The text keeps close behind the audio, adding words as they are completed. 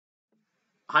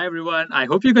Hi everyone, I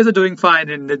hope you guys are doing fine.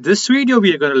 In this video,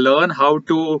 we are going to learn how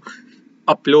to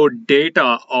upload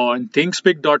data on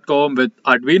thingspeak.com with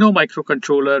Arduino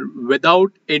microcontroller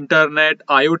without internet,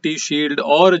 IoT Shield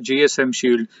or GSM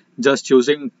Shield, just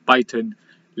using Python.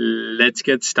 Let's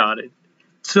get started.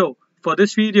 So for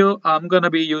this video, I'm going to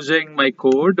be using my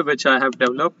code which I have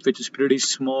developed, which is pretty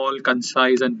small,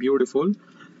 concise and beautiful.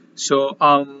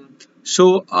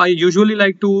 So I usually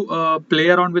like to play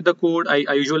around with the code.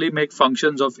 I usually make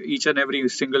functions of each and every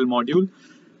single module.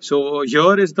 So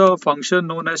here is the function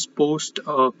known as post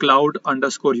cloud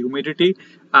underscore humidity,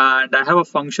 and I have a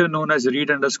function known as read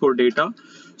underscore data.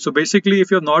 So basically, if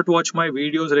you have not watched my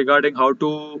videos regarding how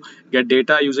to get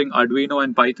data using Arduino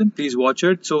and Python, please watch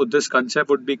it. So this concept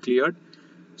would be cleared.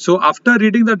 So after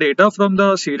reading the data from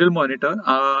the serial monitor,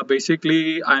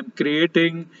 basically I'm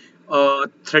creating a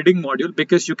threading module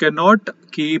because you cannot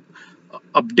keep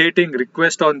updating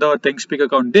request on the ThingsSpeak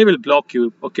account. They will block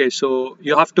you. Okay, so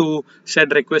you have to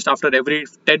send request after every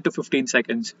 10 to 15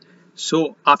 seconds.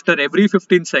 So after every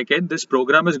 15 seconds, this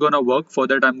program is gonna work. For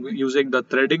that, I'm using the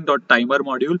threading.timer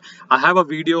module. I have a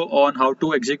video on how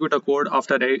to execute a code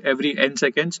after every n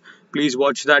seconds. Please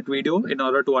watch that video in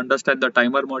order to understand the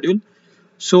timer module.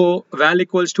 So val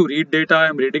equals to read data,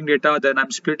 I'm reading data, then I'm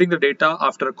splitting the data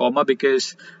after a comma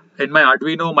because in my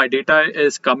Arduino, my data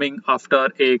is coming after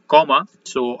a comma.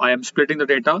 So I am splitting the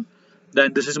data.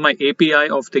 Then this is my API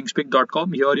of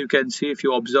thingspeak.com. Here you can see, if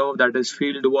you observe, that is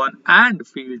field 1 and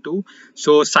field 2.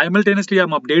 So simultaneously,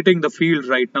 I'm updating the field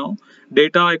right now.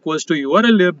 Data equals to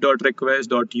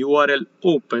urllib.request.url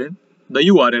open, the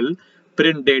URL,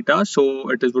 print data, so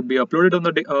would be uploaded on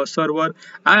the server,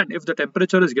 and if the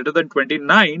temperature is greater than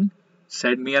 29,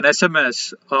 send me an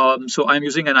SMS. So I'm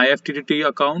using an IFTTT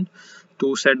account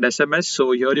to send SMS.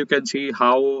 So here you can see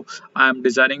how I'm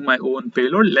designing my own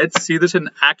payload. Let's see this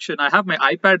in action. I have my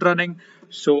iPad running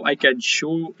so I can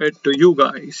show it to you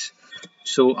guys.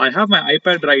 So I have my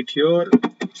iPad right here,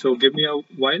 so give me a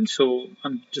while. So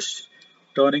I'm just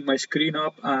turning my screen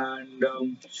up, and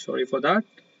sorry for that.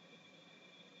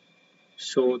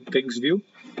 So things view.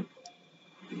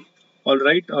 All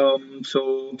right.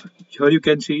 So here you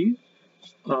can see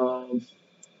uh,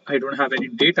 I don't have any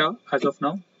data as of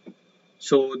now.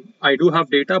 So I do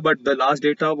have data, but the last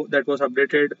data that was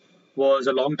updated was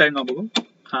a long time ago.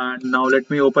 And now let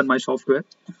me open my software.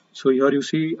 So here you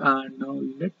see, and now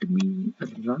let me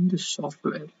run this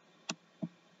software.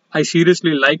 I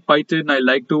seriously like Python. I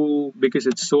like to, because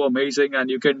it's so amazing and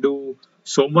you can do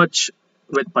so much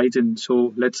with Python.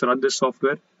 So let's run this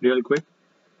software real quick.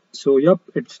 So yep,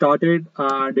 it started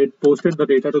and it posted the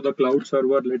data to the cloud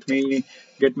server. Let me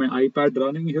get my iPad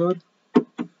running here.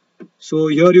 So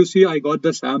here you see I got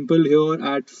the sample here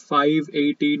at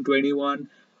 5/18/21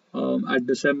 at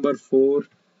December 4.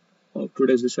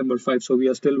 Today is December 5. So we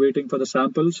are still waiting for the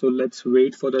sample. So let's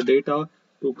wait for the data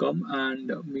to come,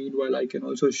 and meanwhile I can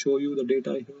also show you the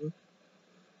data here.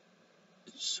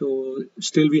 So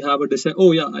still we have a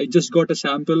oh yeah, I just got a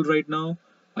sample right now.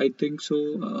 I think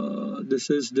so. This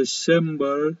is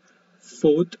December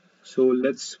 4th. So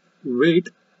let's wait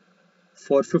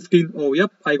for 15. Oh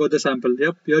yep, I got the sample.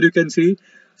 Yep, here you can see.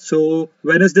 So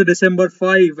Wednesday, December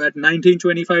 5 at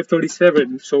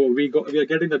 19:25:37. So we are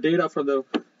getting the data from the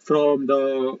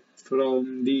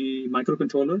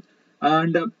microcontroller.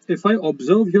 And if I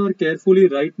observe here carefully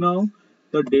right now,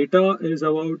 the data is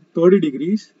about 30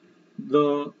 degrees.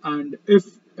 And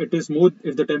if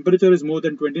the temperature is more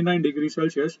than 29 degrees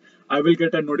Celsius, I will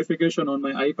get a notification on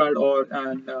my iPad or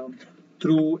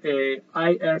through a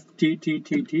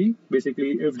IFTTTT,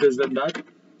 basically if this then that.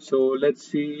 So let's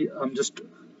see. I'm just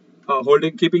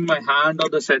keeping my hand on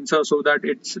the sensor so that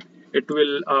it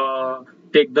will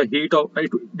take the heat of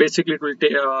it. Basically, it will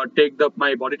take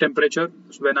my body temperature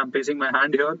when I'm placing my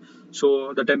hand here.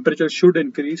 So the temperature should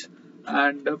increase,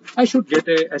 and I should get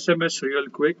a SMS real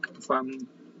quick if I'm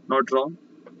not wrong.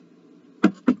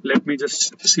 Let me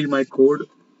just see my code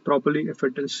properly. If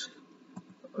it is,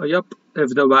 yep.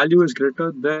 If the value is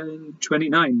greater than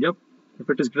 29, yep. If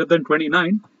it is greater than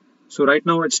 29. So right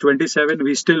now it's 27.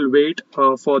 We still wait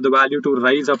for the value to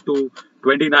rise up to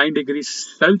 29 degrees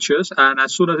Celsius. And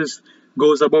as soon as it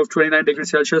goes above 29 degrees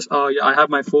Celsius, yeah, I have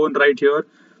my phone right here.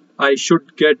 I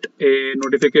should get a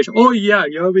notification. Oh yeah,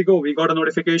 here we go. We got a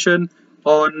notification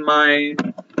on my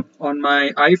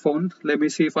iPhone. Let me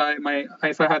see if I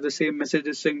have the same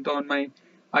messages synced on my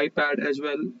iPad as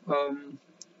well.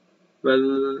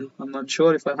 Well, I'm not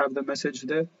sure if I have the message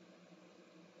there.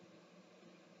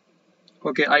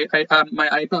 Okay, my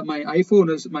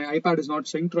iPad is not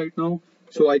synced right now,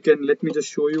 so let me just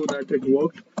show you that it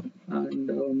worked.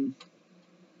 And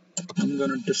I'm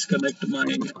gonna disconnect my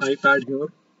iPad here.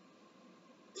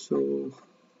 So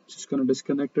just gonna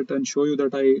disconnect it and show you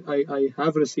that I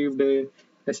have received a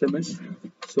SMS.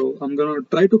 So I'm gonna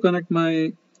try to connect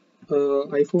my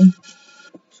iPhone.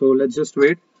 So let's just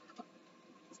wait.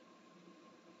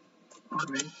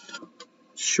 Alright.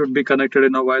 Should be connected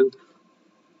in a while.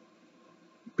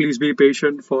 Please be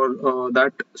patient for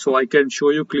that, so I can show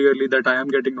you clearly that I am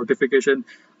getting notification.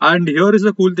 And here is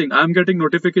the cool thing, I am getting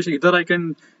notification. Either I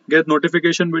can get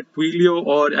notification with Twilio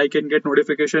or I can get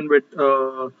notification with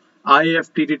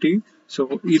IFTTT.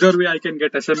 So either way I can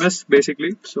get SMS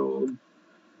basically. So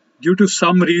due to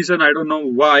some reason, I don't know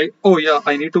why. Oh yeah,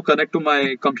 I need to connect to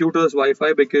my computer's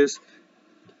Wi-Fi, because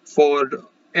for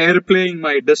airplaying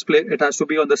my display it has to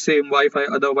be on the same Wi-Fi,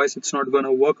 otherwise it's not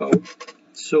gonna work out.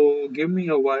 So give me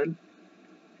a while.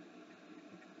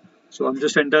 So I'm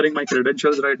just entering my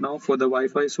credentials right now for the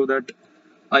Wi-Fi, so that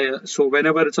so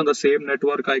whenever it's on the same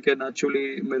network I can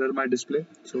actually mirror my display.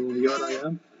 So here I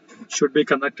am. Should be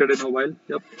connected in a while.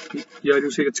 Yep. Here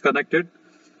you see it's connected.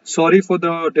 Sorry for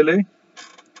the delay.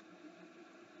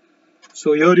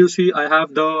 So here you see I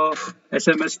have the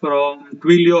SMS from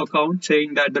Twilio account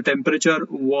saying that the temperature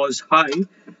was high.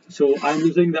 So I'm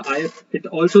using the IF. It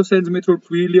also sends me through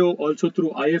Twilio, also through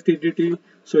IFTTT.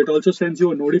 So it also sends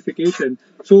you a notification.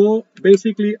 So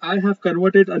basically I have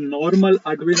converted a normal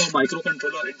Arduino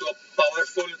microcontroller into a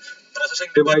powerful processing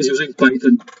device using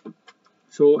Python.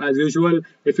 So as usual,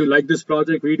 if you like this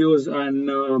project videos,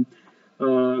 and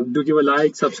do give a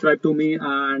like, subscribe to me.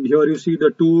 And here you see the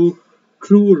two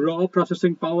true raw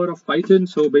processing power of Python.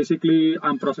 So basically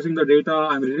I'm processing the data,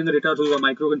 I'm reading the data through the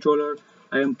microcontroller,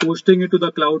 I am posting it to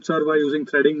the cloud server using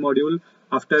threading module.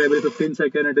 After every 15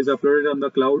 seconds it is uploaded on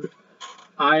the cloud.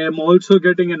 I am also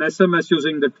getting an SMS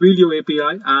using the Twilio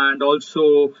API and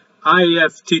also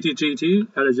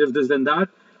IFTTT, that is if this then that.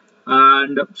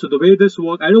 And so the way this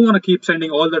works, I don't want to keep sending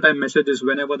all the time messages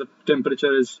whenever the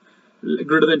temperature is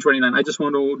greater than 29. I just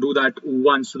want to do that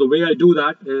once. So the way I do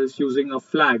that is using a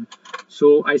flag.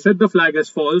 So I set the flag as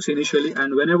false initially,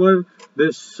 and whenever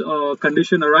this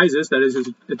condition arises, that is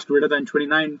it's greater than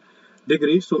 29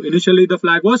 degrees. So initially the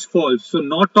flag was false. So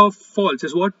not of false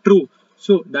is what? True.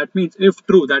 So that means if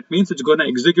true, that means it's gonna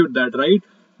execute that, right?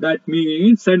 That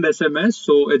means send SMS.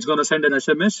 So it's gonna send an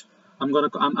SMS.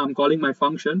 I'm calling my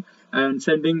function and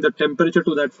sending the temperature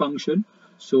to that function.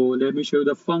 So let me show you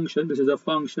the function. This is a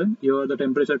function. Here the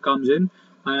temperature comes in.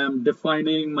 I am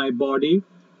defining my body.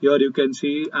 Here you can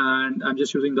see, and I'm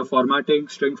just using the formatting,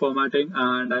 string formatting,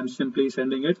 and I'm simply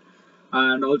sending it.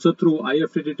 And also through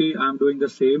IFTTT, I'm doing the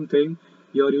same thing.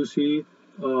 Here you see.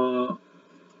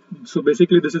 So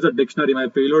basically this is a dictionary. My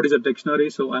payload is a dictionary,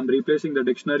 so I'm replacing the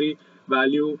dictionary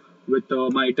value with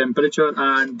my temperature,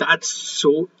 and that's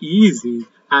so easy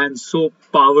and so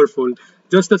powerful.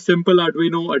 Just a simple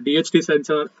Arduino, a DHT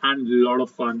sensor, and a lot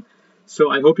of fun. So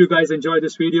I hope you guys enjoyed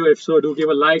this video. If so, do give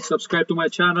a like, subscribe to my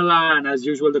channel, and as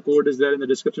usual the code is there in the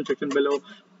description section below.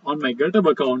 On my GitHub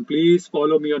account, please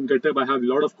follow me on GitHub. I have a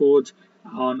lot of codes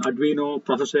on Arduino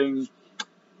processing.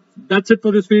 That's it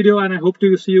for this video, and I hope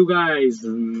to see you guys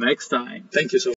next time. Thank you so much.